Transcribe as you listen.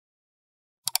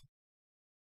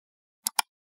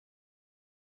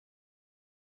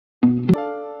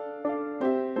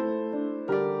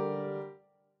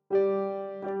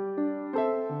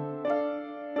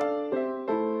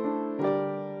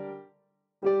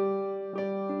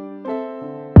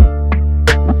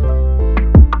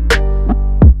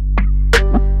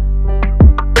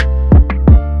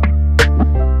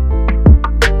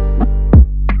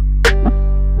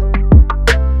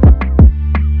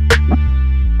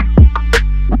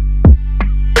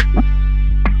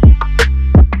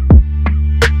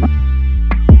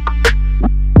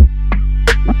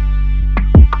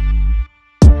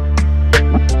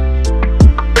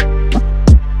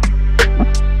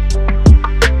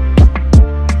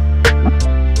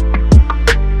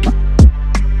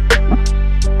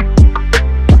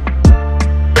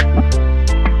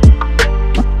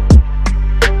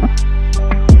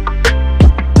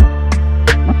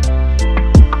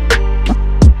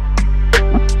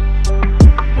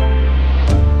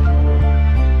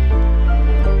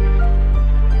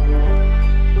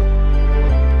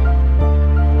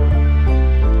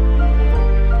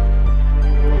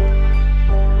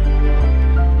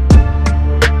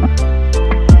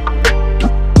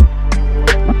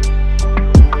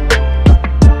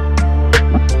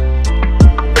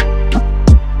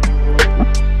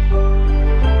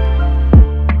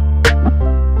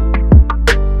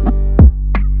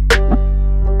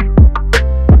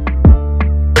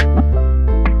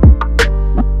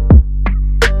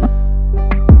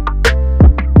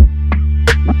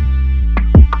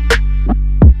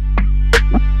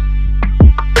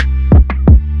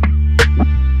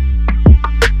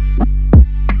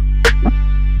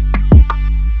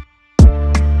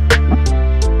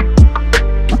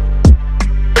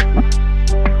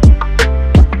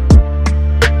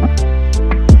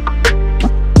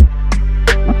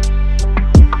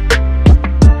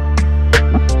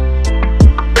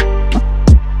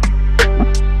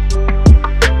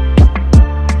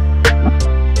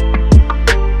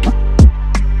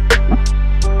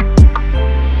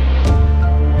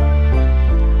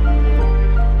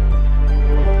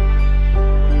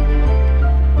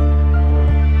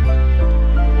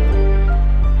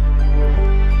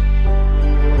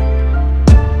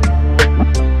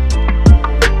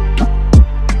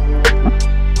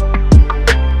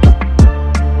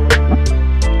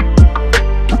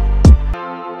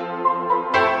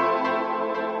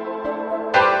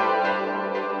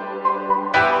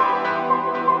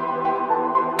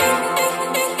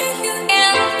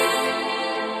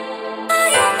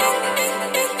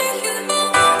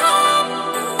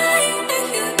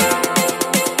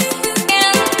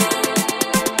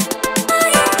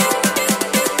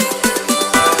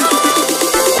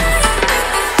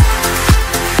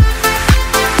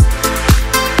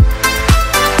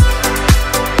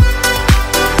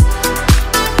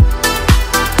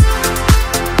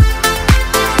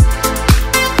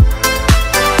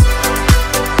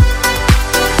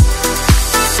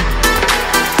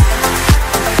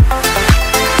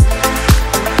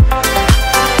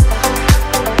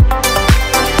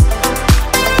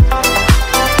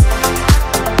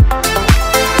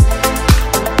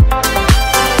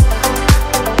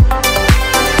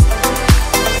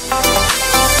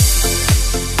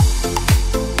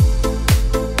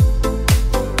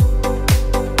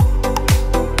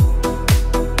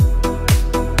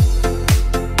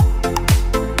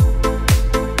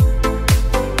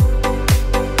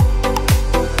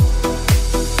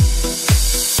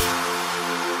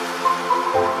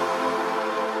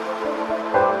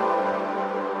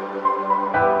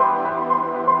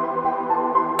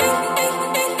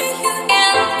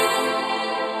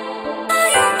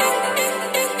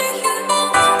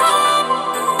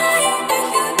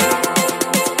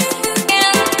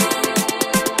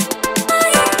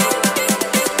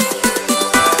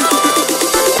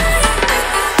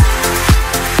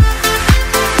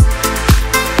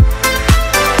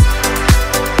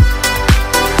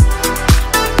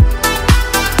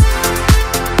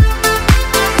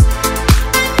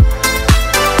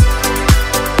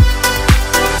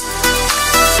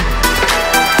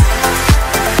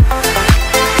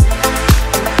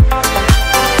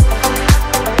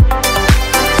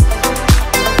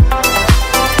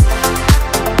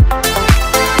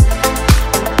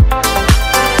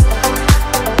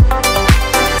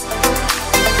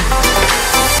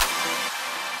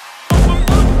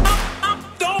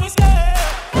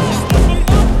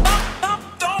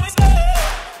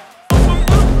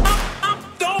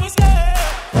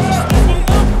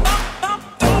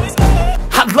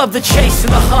love the chase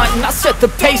and the hunt, and I set the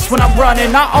pace when I'm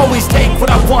running. I always take what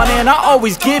I want and I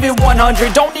always give it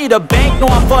 100. Don't need a bank, no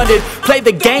I'm funded. Play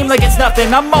the game like it's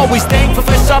nothing. I'm always thankful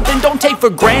for something. Don't take for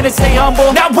granted, stay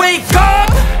humble. Now wake up!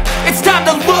 It's time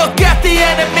to look at the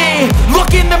enemy.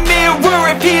 Look in the mirror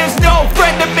if he is no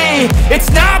friend to me.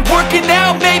 It's not working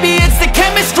out, maybe it's the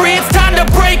chemistry. It's time to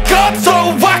break up so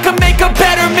I can make a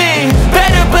better me.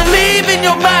 Better believe in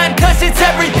your mind, cause it's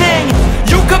everything.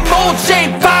 You can mold,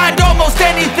 shape, find almost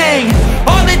anything.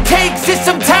 All it takes is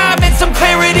some time and some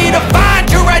clarity to find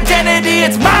your identity.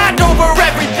 It's mind over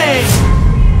everything.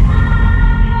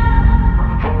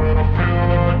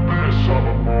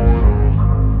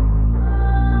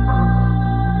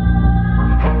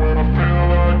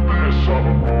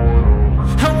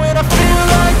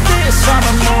 I'm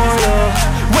immortal.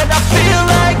 When I feel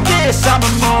like this, I'm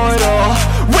immortal.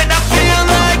 When I feel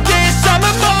like this, I'm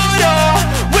immortal.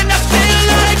 When I feel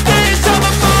like this, I'm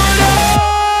immortal.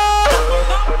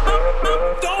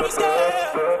 Don't be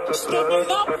scared. Just level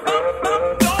up.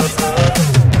 Don't be scared.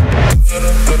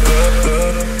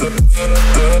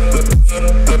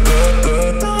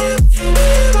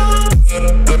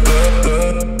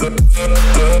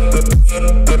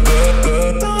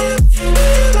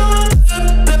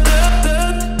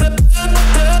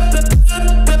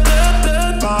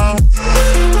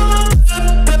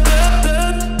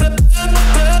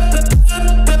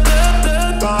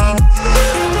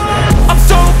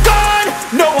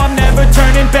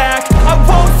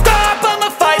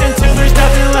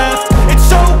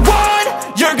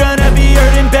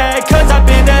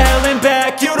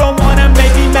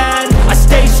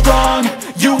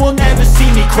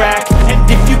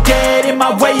 And if you get in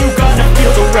my way, you gonna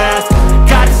feel the wrath.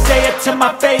 Gotta say it to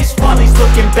my face while he's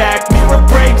looking back. Mirror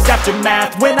breaks after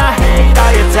math. When I hate,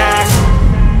 I attack.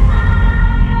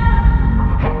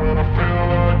 When I feel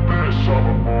like this, I'm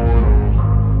immortal.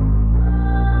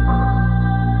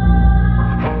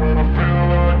 When I feel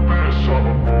like this, I'm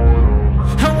immortal.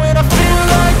 And when I feel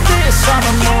like this, I'm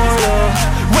immortal.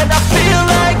 When I feel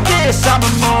like this, I'm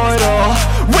immortal.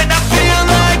 When I feel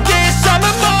like this, I'm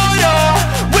immortal.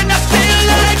 When I feel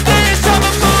like this, I'm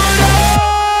immortal.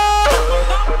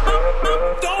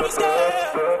 Don't be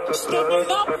scared. Just level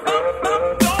up.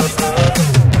 Don't be scared.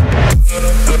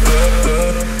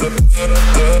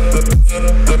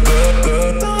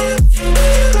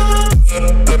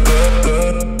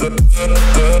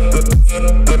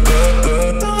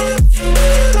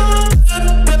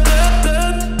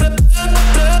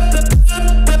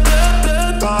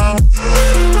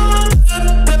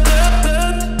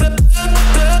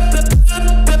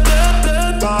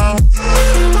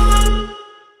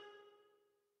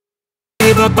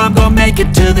 Up, I'm gonna make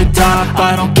it to the top.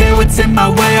 I don't care what's in my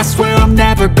way, I swear I'm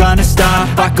never gonna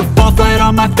stop. I could fall flat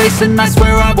on my face and I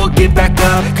swear I will get back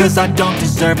up. Cause I don't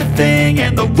deserve a thing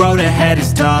and the road ahead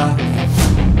is tough.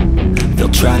 They'll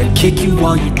try to kick you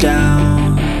while you're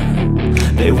down.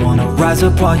 They wanna rise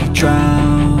up while you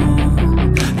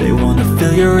drown. They wanna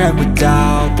fill your head with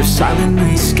doubt. They're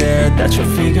silently scared that you'll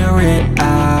figure it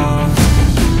out.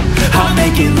 I'll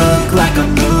make it look like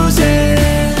I'm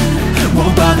losing.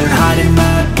 Won't bother hiding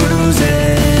my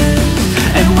bruises.